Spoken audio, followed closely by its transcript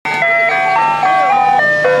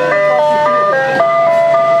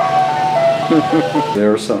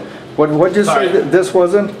There's some. What'd you say that this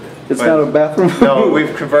wasn't? It's not a bathroom? No,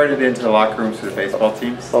 we've converted it into the locker rooms for the baseball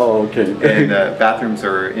teams. Oh, okay. And bathrooms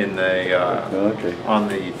are in the on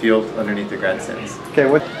the field underneath the grandstands. Okay,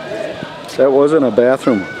 what? That wasn't a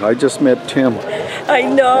bathroom. I just met Tim. I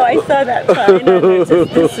know, I saw that sign and it says,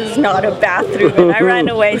 this is not a bathroom, and I ran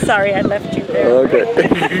away. Sorry, I left you there. Okay.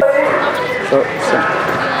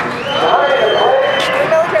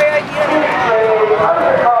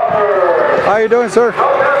 How you doing, sir?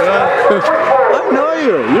 I know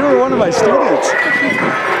you. You were one of my students.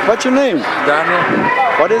 What's your name? Daniel.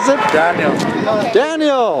 What is it? Daniel.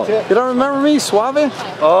 Daniel. You don't remember me, Suave?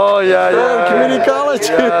 Oh yeah. Community college.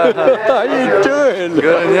 Yeah. How you doing?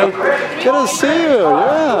 Good, and you? Good to see you.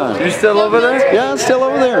 Yeah. You still over there? Yeah, I'm still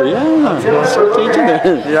over there. Yeah. I'm still teaching there.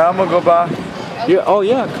 Yeah, I'm gonna go back. Yeah. Oh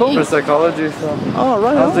yeah. Cool. For psychology. So. Oh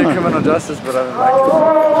right. I was in criminal justice, but I didn't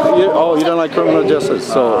like it. You don't like criminal justice.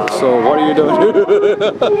 So what are you doing?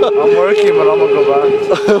 I'm working, but I'm gonna go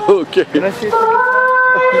back. Okay. Can I see?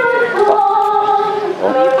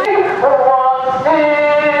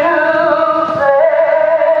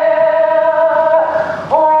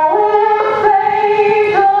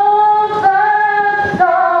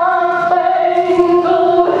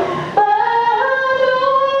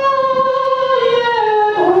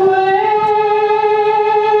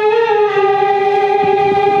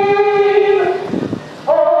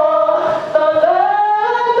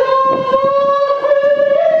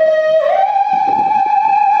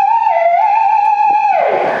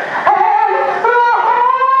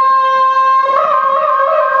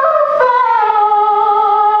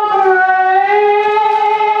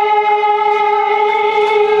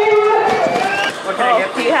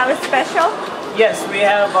 Yes, we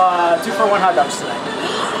have 2-for-1 hot dogs tonight.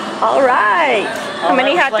 All right. How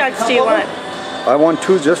many hot dogs do you want? I want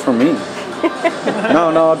 2 just for me. No,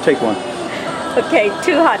 I'll take 1. Okay,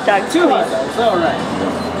 2 hot dogs. 2 hot dogs, all right.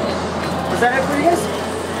 Is that it for you guys?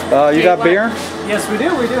 You got beer? Yes, we do.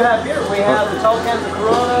 We do have beer. We have the tall cans of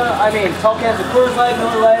tall cans of Coors Light,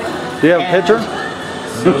 Miller Lite. Do you have a pitcher?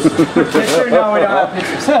 Pitcher? No, we don't have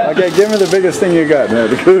pitchers. Okay, give me the biggest thing you got. No,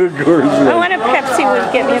 the Coors Light. I want a Pepsi.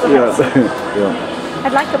 Would give me a Pepsi. Yeah.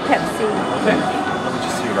 I'd like a Pepsi. Let me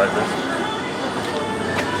just see you right there.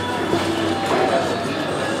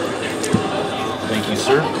 Thank you,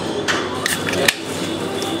 sir.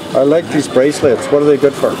 I like these bracelets. What are they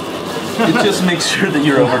good for? It just makes sure that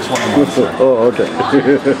you're over 21. Oh, okay.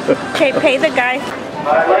 Okay, pay the guy.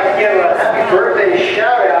 I'd like to give a happy birthday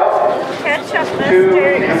shout out Ketchup, to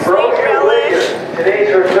mustard, sweet relish. Today's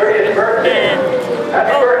her 30th birthday.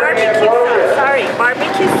 Happy birthday, barbecue sauce. Ambrosia. Sorry,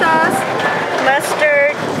 barbecue sauce,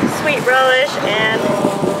 mustard, sweet relish, and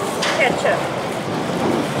ketchup.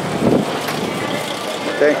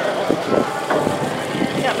 Okay.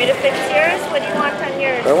 You want me to fix yours? What do you want on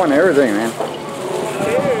yours? I want everything, man.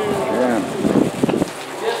 Yeah.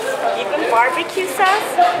 Even barbecue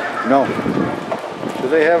sauce? No. Do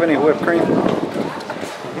they have any whipped cream?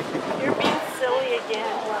 You're being silly again.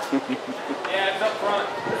 Yeah, it's up front.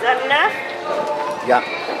 Is that enough? Yeah.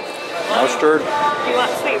 Mustard. You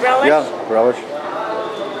want sweet relish? Yeah, relish.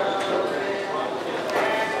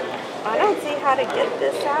 I don't see how to get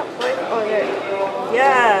this out. Oh, there.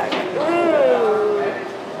 Yeah. Ooh.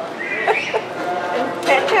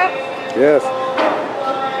 And ketchup? Yes.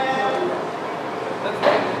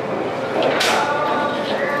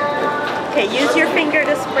 Okay, use your finger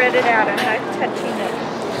to spread it out. I'm not touching it.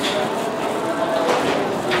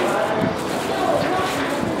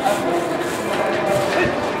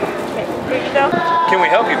 Okay, here you go. Can we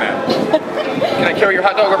help you, ma'am? Can I carry your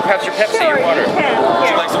hot dog or perhaps your Pepsi Sure, or water? you can. Would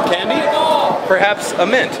Here. you like some candy? Perhaps a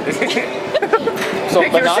mint. So,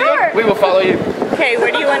 banana? Sure. We will follow you. Okay,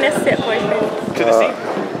 where do you want to sit, boyfriend? To the seat?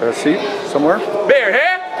 A seat somewhere? Bear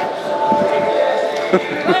here?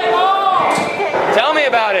 Tell me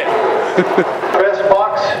about it. Press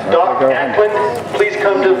box, Doc Ackland, please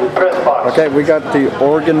come to press box. Okay, we got the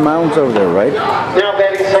organ mounds over there, right? Now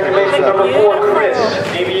batting second base number 4, Chris Oh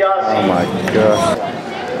DiBiase. my gosh.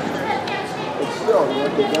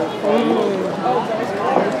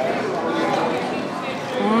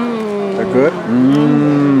 They're good?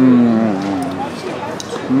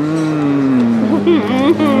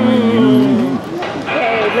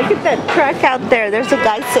 Hey, look at that truck out there. There's a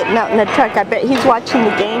guy sitting out in the truck. I bet he's watching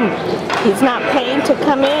the game. He's not paying to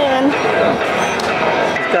come in.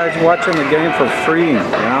 This guy's watching the game for free, you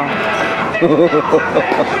know?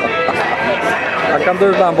 How come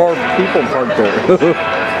there's not more people parked there?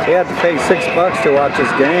 He had to pay $6 to watch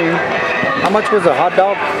this game. How much was a hot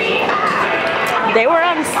dog? They were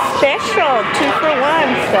on special, 2 for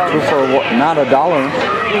 1, so. 2 for what? Not $1.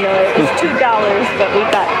 You know, it was $2, but we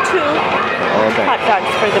got 2 hot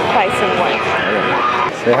dogs for the price of 1.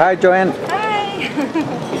 Okay. Say hi, Joanne. Hi.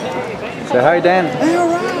 Say hi, Dan. Hey, all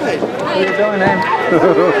right. How you doing, Dan?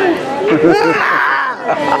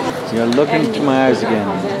 You're looking into my eyes again.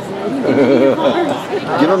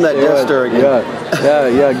 Give him that death stare again.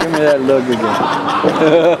 Yeah. Give me that look again.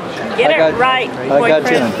 Get it right, boyfriend. I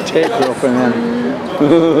got you on tape, girlfriend.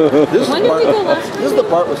 This is the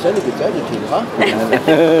part where Sandy gets agitated, huh?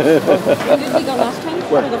 When did we go last time?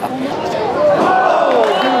 For the full moon? Oh,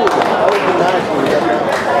 dude. That would be nice when we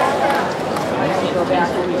got that.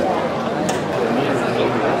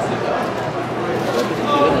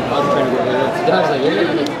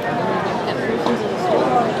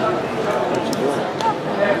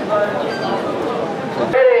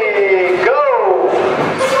 Ready, go!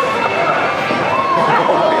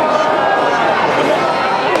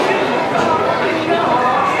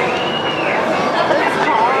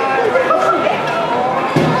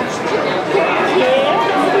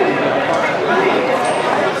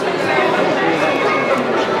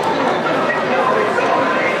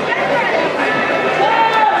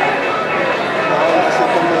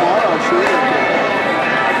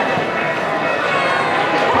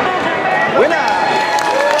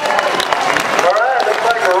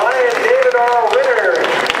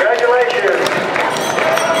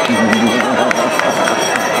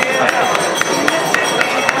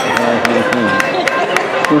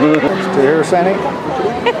 Still here, Sandy?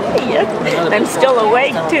 Yes, I'm still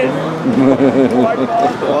awake too.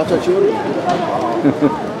 I'll touch you.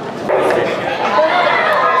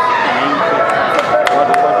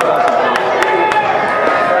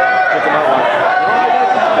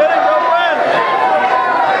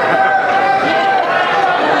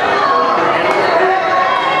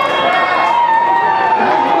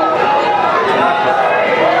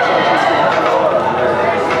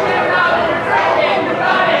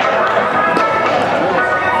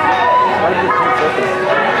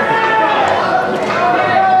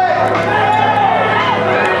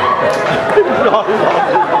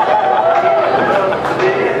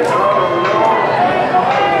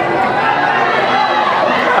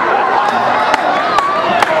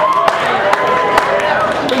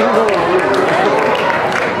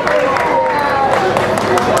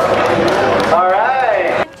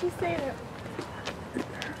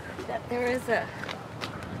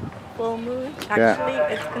 Full moon. Actually,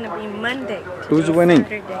 it's going to be Monday. Who's winning?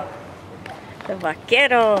 Saturday. The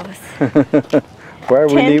Vaqueros. Why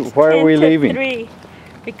are we leaving? 3,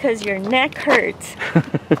 because your neck hurts.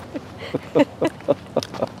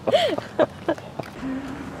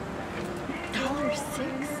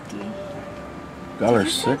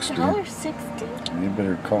 $1.60. $1.60? You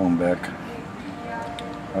better call him back.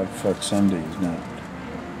 Hot Fudge Sundays, not.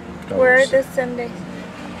 Where are the Sundays?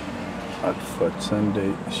 Hot Fudge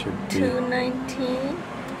Sunday should be $2.19.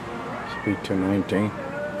 Should be $2.19.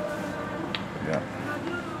 Yeah.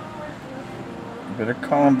 You better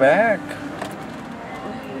call him back.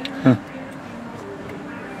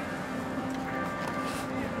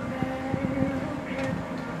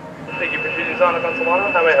 Thank you for choosing Sonic on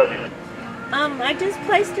Solano. How may I help you? I just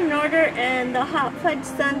placed an order, and the hot fudge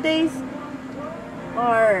sundaes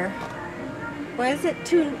are, what is it?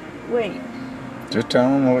 Wait. Just tell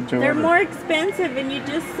them what you They're ordered. more expensive, and you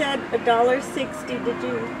just said $1.60. Did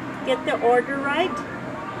you get the order right?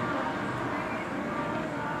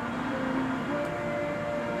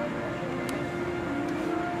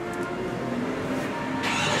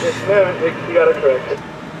 Yes, ma'am. You got it correct.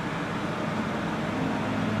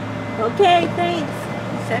 Okay, thanks.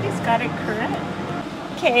 He said he's got it correct.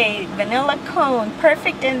 Okay, vanilla cone.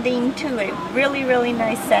 Perfect ending to a really, really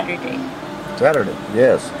nice Saturday. Saturday,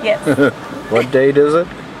 yes. Yes. What date is it?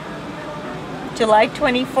 July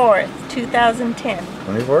 24th, 2010.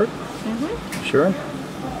 24th? Mm-hmm. Sure?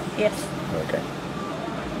 Yes. Okay.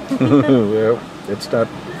 Well, it's not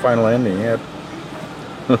final ending yet.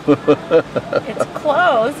 It's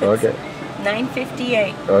close. It's okay.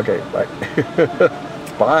 9:58. Okay, bye.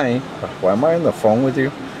 Bye. Why am I on the phone with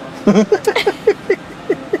you?